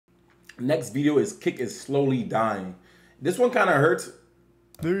Next video is Kick is slowly dying. This one kind of hurts.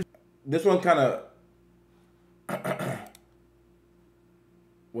 This one kind of.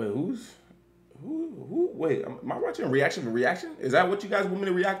 Wait, who? Wait, am I watching reaction to reaction? Is that what you guys want me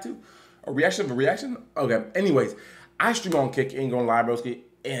to react to? A reaction to reaction? Okay. Anyways, I stream on Kick. Ain't gonna lie, broski.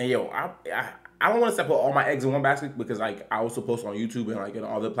 And yo, I don't want to put all my eggs in one basket because like I also post on YouTube and like in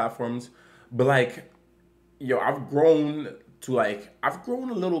other platforms. But like, yo, I've grown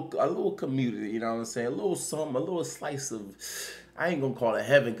a little community. You know what I'm saying? A little slice of. I ain't gonna call it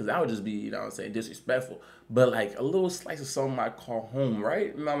heaven because that would just be, you know what I'm saying, disrespectful. But like a little slice of something I call home,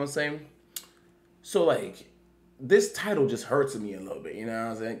 right? You know what I'm saying? So like, this title just hurts me a little bit, you know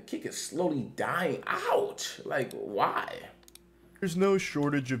what I'm saying? Kick is slowly dying. Ouch. Like, why? There's no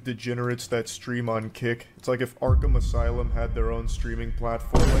shortage of degenerates that stream on Kick. It's like if Arkham Asylum had their own streaming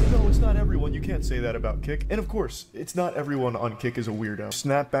platform. Like, no, it's not everyone. You can't say that about Kick. And of course, it's not everyone on Kick is a weirdo.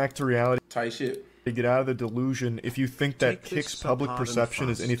 Snap back to reality. Tight shit. To get out of the delusion if you think that Kick's public perception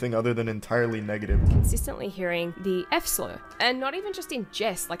is anything other than entirely negative. Consistently hearing the F slur, and not even just in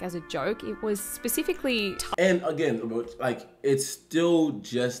jest, like as a joke, it was specifically. And again, like, it's still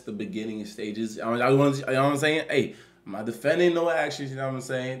just the beginning stages. You know what I'm saying? Hey, I'm not defending no actions, you know what I'm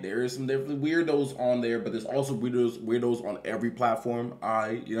saying? There is some different weirdos on there, but there's also weirdos on every platform.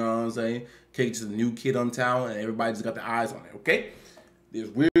 You know what I'm saying? Kick's the new kid on town, and everybody just got their eyes on it, okay? There's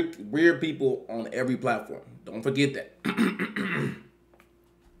weird people on every platform. Don't forget that.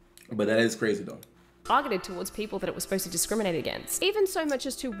 But that is crazy though. Targeted towards people that it was supposed to discriminate against. Even so much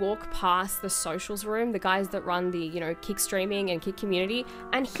as to walk past the socials room, the guys that run the, you know, Kick streaming and Kick community,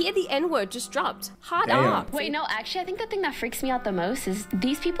 and hear the N-word just dropped. Hard up. Wait, no, actually, I think the thing that freaks me out the most is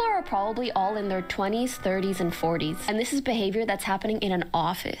these people are probably all in their 20s, 30s, and 40s. And this is behavior that's happening in an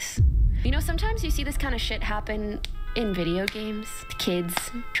office. You know, sometimes you see this kind of shit happen in video games, kids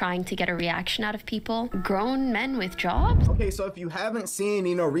trying to get a reaction out of people, grown men with jobs. Okay, so if you haven't seen,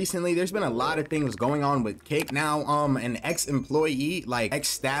 you know, recently there's been a lot of things going on with Kick. Now, an ex-employee, like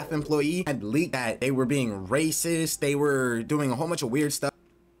ex-staff employee, had leaked that they were being racist. They were doing a whole bunch of weird stuff.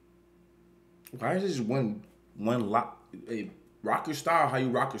 Why is this one lock? Hey, rock your style how you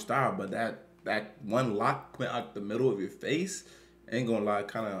rock your style, but that one lock went out the middle of your face. Ain't gonna lie,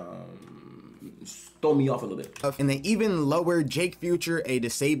 kind of throw me off a little bit. And they even lowered Jake Future, a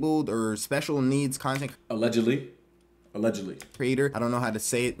disabled or special needs content allegedly creator. I don't know how to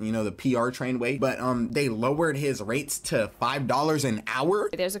say it, you know, the PR trained way, but they lowered his rates to $5 an hour.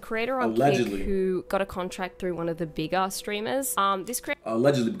 There's a creator on Kick who got a contract through one of the bigger streamers. This creator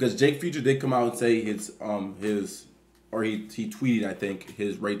allegedly, because Jake Future did come out and say he tweeted, I think,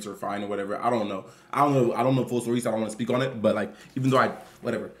 his rates are fine or whatever. I don't know full stories. I don't want to speak on it, but like, even though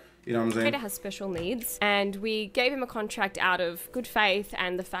whatever. You know what I'm saying? Creator has special needs, and we gave him a contract out of good faith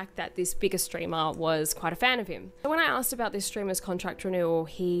and the fact that this bigger streamer was quite a fan of him. So when I asked about this streamer's contract renewal,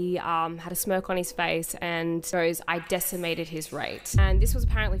 he had a smirk on his face and goes, "I decimated his rate." And this was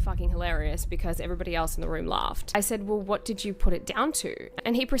apparently fucking hilarious because everybody else in the room laughed. I said, "Well, what did you put it down to?"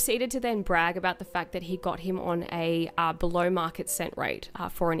 And he proceeded to then brag about the fact that he got him on a below market cent rate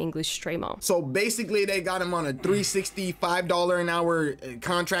for an English streamer. So basically they got him on a $365 an hour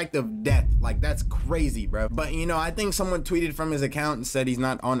contract of death. Like, that's crazy, bro. But you know, I think someone tweeted from his account and said he's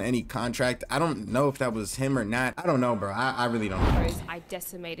not on any contract. I don't know if that was him or not. I don't know, bro. I really don't know. I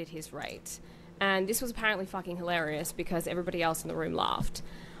decimated his rate. And this was apparently fucking hilarious because everybody else in the room laughed.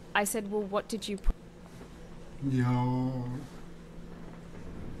 I said, "Well, what did you put?" Yo.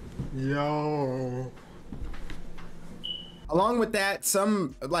 Along with that,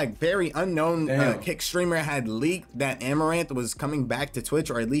 some like very unknown Kick streamer had leaked that Amaranth was coming back to Twitch,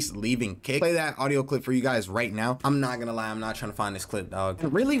 or at least leaving Kick. Play that audio clip for you guys right now. I'm not gonna lie, I'm not trying to find this clip, dog.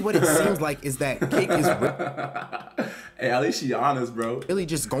 And really what it seems like is that Kick is hey, at least she honest, bro. Really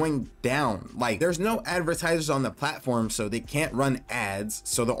just going down. Like, there's no advertisers on the platform, so they can't run ads.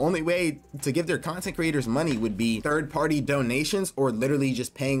 So the only way to give their content creators money would be third-party donations, or literally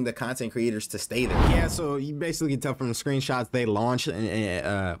just paying the content creators to stay there. Yeah, so you basically can tell from the screenshots they launched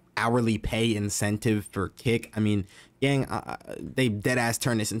an hourly pay incentive for Kick. I mean, gang, they dead ass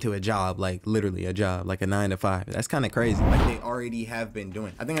turned this into a job, like literally a job, like a 9 to 5. That's kind of crazy. Like they already have been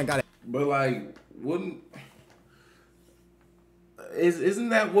doing. I think I got it. But like, isn't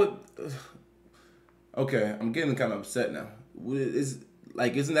that what? Okay, I'm getting kind of upset now.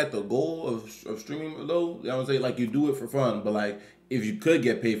 Isn't that the goal of streaming though? You know what I'm saying? Like, you do it for fun, but like, if you could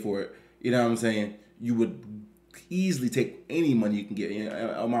get paid for it, you know what I'm saying, you would easily take any money you can get.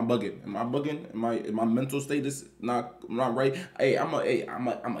 Am I bugging? Am I bugging? Am my mental status not right? Hey, I'm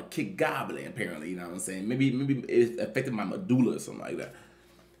a Kick goblin apparently. You know what I'm saying? Maybe it affected my medulla or something like that.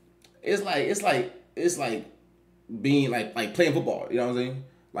 it's like being like playing football. You know what I'm saying?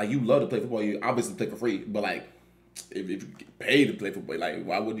 Like you love to play football. You obviously play for free, but like if you get paid to play football, like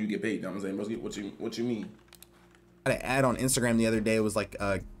why wouldn't you get paid? You know what I'm saying? What you mean? I had an ad on Instagram the other day. It was like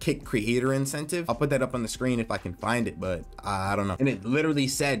a Kick creator incentive. I'll put that up on the screen if I can find it, but I don't know. And it literally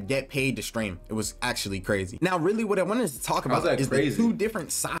said get paid to stream. It was actually crazy. Now, really what I wanted to talk about is the two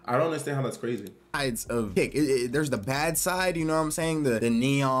different sides. I don't understand how that's crazy. Sides of Kick. There's the bad side, you know what I'm saying? The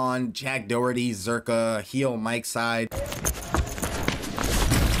Neon, Jack Doherty, Zerka, heel Mike side.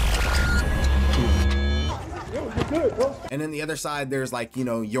 And then the other side, there's like, you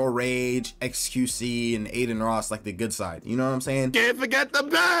know, Your Rage, XQC, and Aiden Ross, like the good side. You know what I'm saying? Can't forget the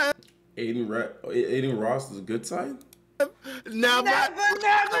bad. Aiden Ross is a good side? Never.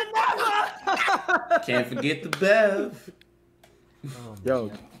 Can't forget the Bev.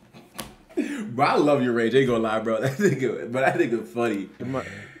 Yo. Bro, I love Your Rage. Ain't gonna lie, bro. That nigga funny.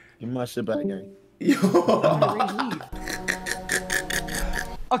 Give my shit back, gang. Yo.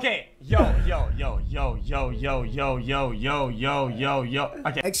 Okay, yo. Okay.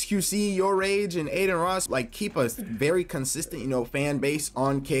 XQC, Your Rage, and Aiden Ross like keep a very consistent, you know, fan base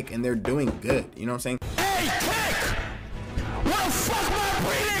on Kick, and they're doing good. You know what I'm saying? Hey, Kick! What the fuck my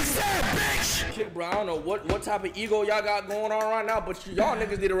predicts there, bitch? Kick, bro, I don't know what type of ego y'all got going on right now, but y'all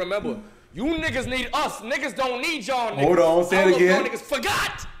niggas need to remember, you niggas need us. Niggas don't need y'all niggas. Hold on, say it again. Y'all niggas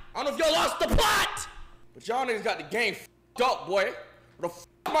forgot. I don't know if y'all lost the plot, but y'all niggas got the game f***ed up, boy. What the f***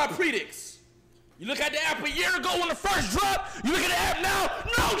 my predicts? You look at the app a year ago when the first drop, you look at the app now,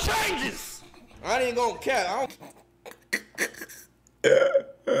 no changes. I ain't gonna care.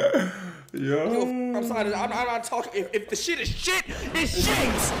 Yo. I'm sorry, I'm not talking. If the shit is shit, it's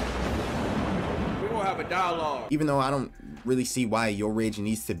shit. We gonna have a dialogue. Even though I don't really see why Your Rage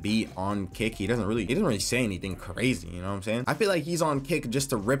needs to be on Kick, he doesn't really say anything crazy, you know what I'm saying? I feel like he's on Kick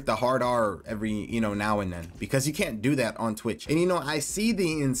just to rip the hard R every, you know, now and then, because you can't do that on Twitch. And you know, I see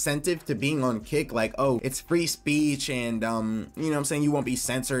the incentive to being on Kick, like, oh, it's free speech, and you know what I'm saying, you won't be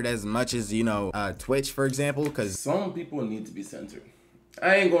censored as much as, you know, Twitch, for example, because some people need to be censored.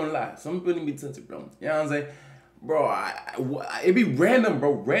 I ain't gonna lie, some people need to be censored, bro. You know what I'm saying? Bro, it'd be random,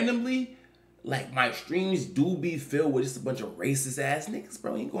 bro. Randomly, like, my streams do be filled with just a bunch of racist ass niggas,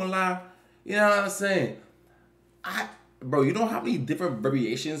 bro. Ain't gonna lie. You know what I'm saying? Bro, you know how many different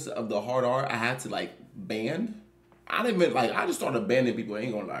variations of the hard R I had to, like, ban? I just started banning people.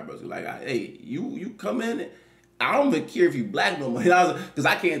 Ain't gonna lie, bro. So, like, hey, you come in, I don't even care if you black no more. Because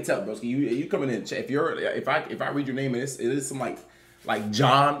I can't tell, bro. So you come in and check. If I read your name and it is some, like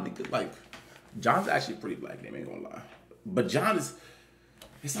John, like, John's actually a pretty black name, ain't gonna lie. But John is,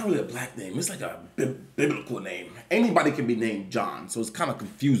 it's not really a black name. It's like a biblical name. Anybody can be named John, so it's kind of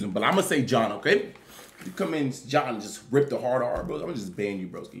confusing. But I'm gonna say John, okay? You come in, John, and just rip the hard R, bro. I'm gonna just ban you,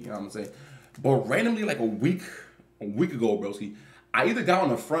 broski. You know what I'm saying? But randomly, like a week ago, broski, I either got on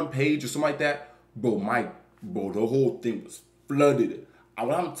the front page or something like that, bro. The whole thing was flooded.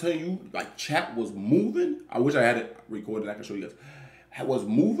 When I'm telling you, like, chat was moving. I wish I had it recorded. I can show you guys. It was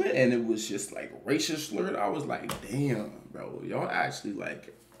moving, and it was just like racist slurred. I was like, damn, bro, y'all actually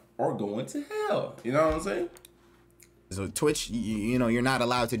like are going to hell. You know what I'm saying? So Twitch, you know, you're not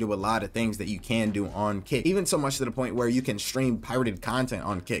allowed to do a lot of things that you can do on Kick. Even so much to the point where you can stream pirated content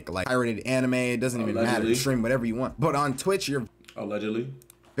on Kick, like pirated anime. It doesn't even matter. Stream whatever you want. But on Twitch, you're allegedly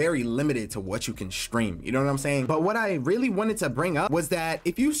very limited to what you can stream. You know what I'm saying? But what I really wanted to bring up was that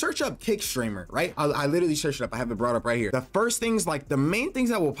if you search up Kick streamer, right? I literally searched it up. I have it brought up right here. The first things, like the main things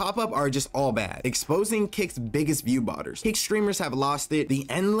that will pop up are just all bad. Exposing Kick's biggest view botters. Kick streamers have lost it. The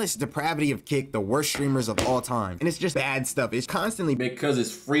endless depravity of Kick, the worst streamers of all time. And it's just bad stuff. It's constantly because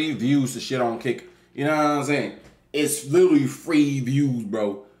it's free views to shit on Kick. You know what I'm saying? It's literally free views,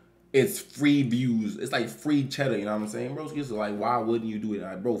 bro. It's free views. It's like free cheddar, you know what I'm saying, bro? So like, why wouldn't you do it?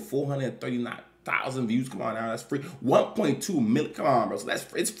 Like, bro, 439,000 views. Come on now, that's free. 1.2 million. Come on, bro. So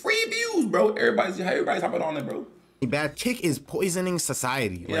it's free views, bro. Everybody's hopping on it, bro. Bad. Kick is poisoning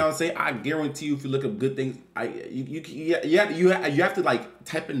society. You know what I'm saying? I guarantee you, if you look up good things, you have to like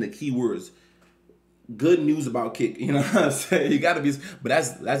type in the keywords. Good news about Kick. You know what I'm saying? You gotta be, but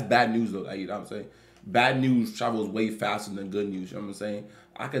that's bad news though. Like, you know what I'm saying? Bad news travels way faster than good news. You know what I'm saying?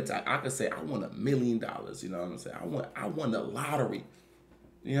 I could say I won $1 million. You know what I'm saying? I won the lottery.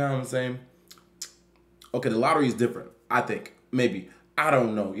 You know what I'm saying? Okay, the lottery is different. I think maybe I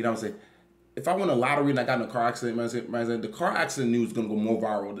don't know. You know what I'm saying? If I won a lottery and I got in a car accident, the car accident news is gonna go more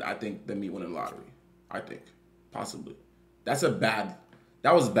viral, I think, than me winning the lottery. I think, possibly. That was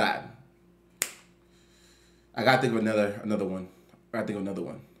bad. I gotta think of another one. I gotta think of another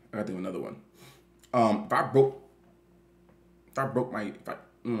one. If I broke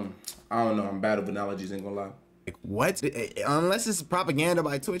I don't know. I'm bad with analogies, ain't gonna lie. Like, what? Unless it's propaganda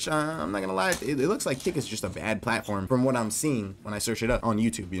by Twitch, I'm not gonna lie. It looks like Kick is just a bad platform from what I'm seeing when I search it up on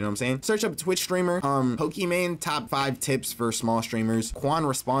YouTube. You know what I'm saying? Search up Twitch streamer. Pokimane top 5 tips for small streamers. Quan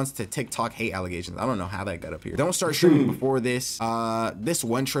responds to TikTok hate allegations. I don't know how that got up here. Don't start streaming before this. This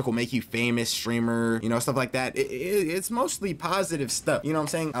one trick will make you famous streamer. You know, stuff like that. It's mostly positive stuff. You know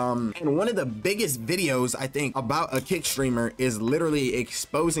what I'm saying? And one of the biggest videos I think about a Kick streamer is literally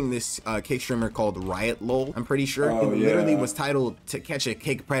exposing this Kick streamer called Riot Lol. I'm pretty sure it literally was titled "To Catch a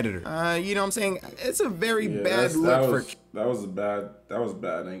Kick Predator." You know what I'm saying? It's a very bad look for. That was bad.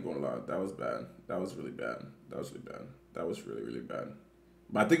 I ain't gonna lie. That was bad. That was really bad. That was really bad. That was really, really bad.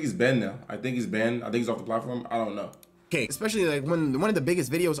 But I think he's banned now. I think he's banned. I think he's off the platform. I don't know. Okay, especially like when one of the biggest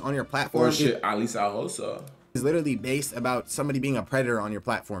videos on your platform. Or shit, at least Alhosa. Is literally based about somebody being a predator on your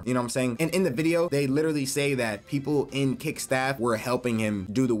platform. You know what I'm saying? And in the video, they literally say that people in Kick staff were helping him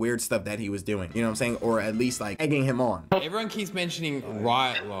do the weird stuff that he was doing. You know what I'm saying? Or at least like egging him on. Everyone keeps mentioning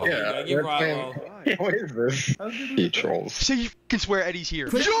Riot Lol. Yeah, Give Riot Lol. what is this? He trolls. Say you can swear Eddie's here.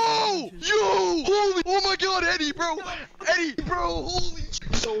 Yo! Holy! Oh my god, Eddie, bro! Eddie, bro! Holy!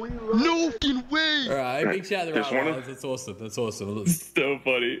 No fucking way! Alright, big shout out to Riot Lol. That's awesome. That's awesome. So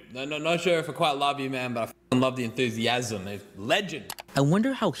funny. No, not sure if I quite love you, man, but I love the enthusiasm. Legend. I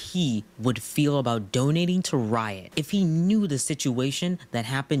wonder how he would feel about donating to Riot if he knew the situation that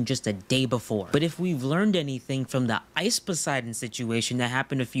happened just a day before. But if we've learned anything from the Ice Poseidon situation that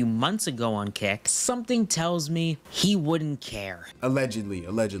happened a few months ago on Kick, something tells me he wouldn't care. Allegedly, you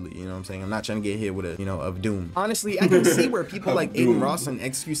know what I'm saying? I'm not trying to get hit with a, you know, of doom. Honestly, I can see where people like Aiden Ross and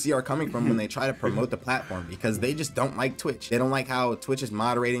XQC are coming from when they try to promote the platform, because they just don't like Twitch. They don't like how Twitch is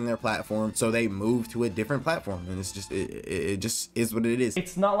moderating their platform, so they move to a different platform, and it's just, it just is what it is.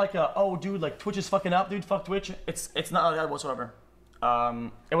 It's not like a, oh dude, like Twitch is fucking up, dude, fuck Twitch. It's not like that whatsoever.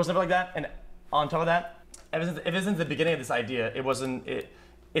 It was never like that, and on top of that, ever since the beginning of this idea,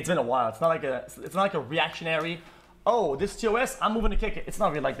 it's been a while. It's not like a reactionary, oh, this TOS, I'm moving to Kick. It's not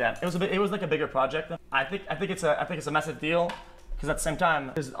really like that. It was like a bigger project. I think it's a massive deal. Because at the same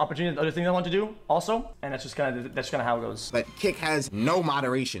time, there's opportunity, other things I want to do also, and that's just kind of how it goes. But Kick has no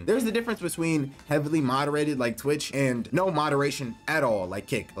moderation. There's the difference between heavily moderated like Twitch and no moderation at all like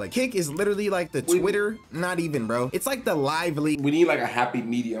Kick. Like Kick is literally like the Twitter, not even, bro. It's like the Lively. We need like a happy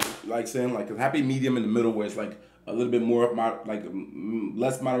medium, like saying like a happy medium in the middle where it's like a little bit more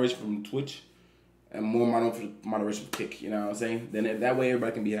less moderation from Twitch and more moderation from Kick. You know what I'm saying? Then that way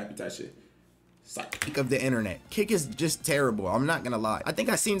everybody can be happy type shit. Kick of the internet. Kick is just terrible. I'm not gonna lie. I think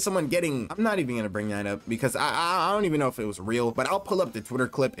I seen someone getting, I'm not even gonna bring that up because I don't even know if it was real, but I'll pull up the Twitter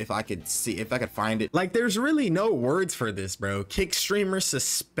clip if I could find it. Like, there's really no words for this, bro. Kick streamer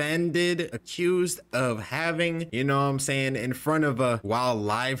suspended, accused of having, you know what I'm saying, in front of a, while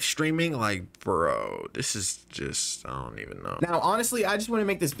live streaming. Like, bro, this is just, I don't even know. Now, honestly, I just want to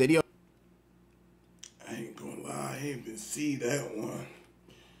make this video. I ain't gonna lie, I ain't even see that one.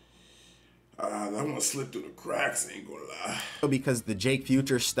 That one slipped through the cracks, ain't gonna lie. Because the Jake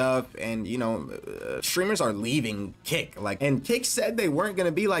Future stuff and, you know, streamers are leaving Kick. Like, and Kick said they weren't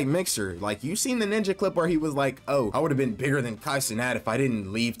gonna be like Mixer. Like, you seen the Ninja clip where he was like, oh, I would have been bigger than Kai Cenat if I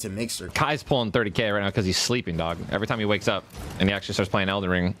didn't leave to Mixer. Kai's pulling 30K right now because he's sleeping, dog. Every time he wakes up and he actually starts playing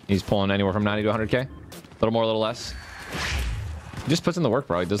Elden Ring, he's pulling anywhere from 90 to 100K. A little more, a little less. He just puts in the work,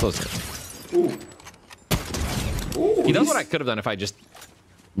 bro. He does those things. Ooh, he does what I could have done if I just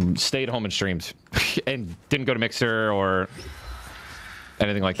stayed home and streamed and didn't go to Mixer or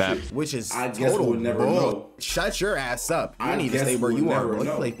anything like that. Which is I guess we'll never know. Shut your ass up. You need to stay where you are.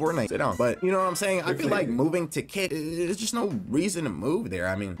 Let's play Fortnite. Sit down. But you know what I'm saying? I feel like moving to Kick, there's just no reason to move there.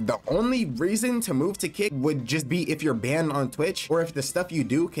 I mean, the only reason to move to Kick would just be if you're banned on Twitch or if the stuff you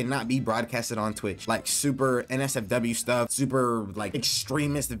do cannot be broadcasted on Twitch. Like super NSFW stuff, super like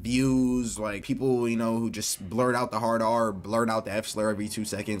extremist views, like people, you know, who just blurt out the hard R, blurt out the F slur every 2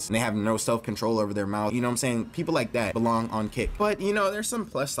 seconds, and they have no self-control over their mouth. You know what I'm saying? People like that belong on Kick. But you know, there's some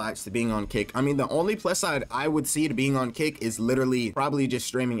plus sides to being on Kick. I mean, the only plus side I would see to being on Kick is literally probably just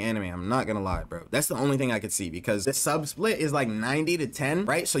streaming anime. I'm not gonna lie, bro. That's the only thing I could see because the sub split is like 90 to 10,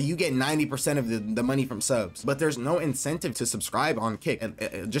 right? So you get 90% of the money from subs, but there's no incentive to subscribe on Kick.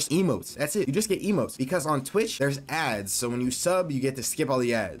 Just emotes. That's it. You just get emotes because on Twitch there's ads. So when you sub, you get to skip all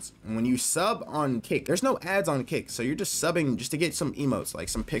the ads. And when you sub on Kick, there's no ads on Kick. So you're just subbing just to get some emotes, like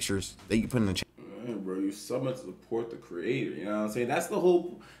some pictures that you can put in the chat. Bro, you sub to support the creator. You know what I'm saying? That's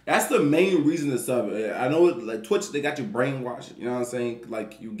the main reason to sub. I know like Twitch, they got you brainwashed. You know what I'm saying?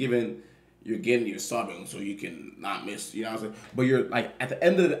 Like you're getting your subbing so you can not miss. You know what I'm saying? But you're like at the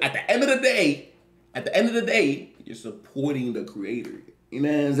end of the day, you're supporting the creator. You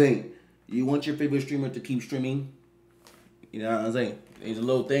know what I'm saying? You want your favorite streamer to keep streaming. You know what I'm saying? There's a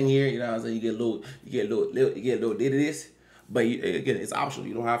little thing here. You know what I'm saying? You get a little bit of this, but again, it's optional.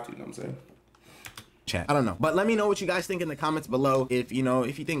 You don't have to. You know what I'm saying? Chat. I don't know, but let me know what you guys think in the comments below. If you know,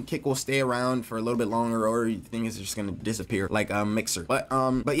 if you think Kick will stay around for a little bit longer, or you think it's just gonna disappear like Mixer. But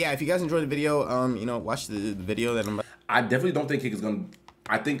yeah, if you guys enjoyed the video, you know, watch the video that I definitely don't think Kick is gonna.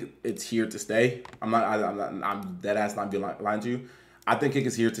 I think it's here to stay. I'm dead ass not being lying to you. I think Kick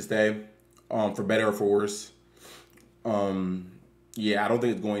is here to stay, for better or for worse. Yeah, I don't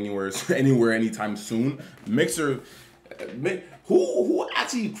think it's going anywhere anytime soon. Mixer, who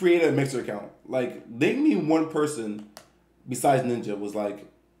actually created a Mixer account? Like, name me one person besides Ninja was like,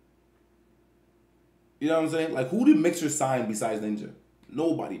 you know what I'm saying? Like, who did Mixer sign besides Ninja?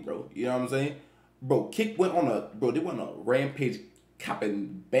 Nobody, bro. You know what I'm saying? Bro, Kick went on they went on a rampage,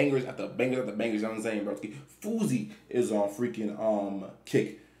 capping bangers after bangers after bangers. You know what I'm saying, bro? Fuzi is on freaking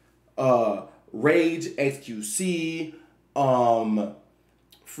Kick. Rage, XQC,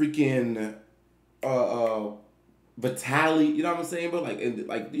 freaking Vitali, you know what I'm saying? But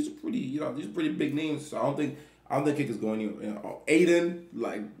like these are pretty, you know, these are pretty big names. So I don't think Kick is going anywhere. You know, Aiden,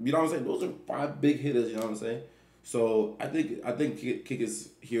 like, you know what I'm saying? Those are 5 big hitters, you know what I'm saying? So I think Kick is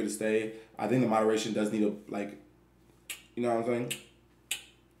here to stay. I think the moderation does need to, like, you know what I'm saying,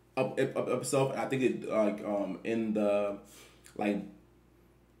 up itself. I think it in the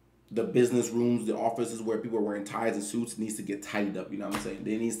the business rooms, the offices where people are wearing ties and suits, needs to get tidied up. You know what I'm saying?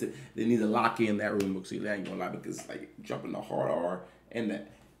 They need to lock in that room. Because they ain't gonna lie, because like jumping the hard R and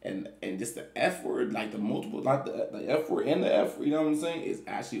just the F word, like the multiple, like the F word and the F, you know what I'm saying? Is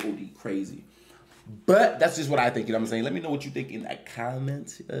actually OD crazy. But that's just what I think. You know what I'm saying? Let me know what you think in the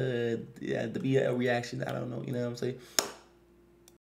comments. Yeah, to be a reaction. I don't know. You know what I'm saying?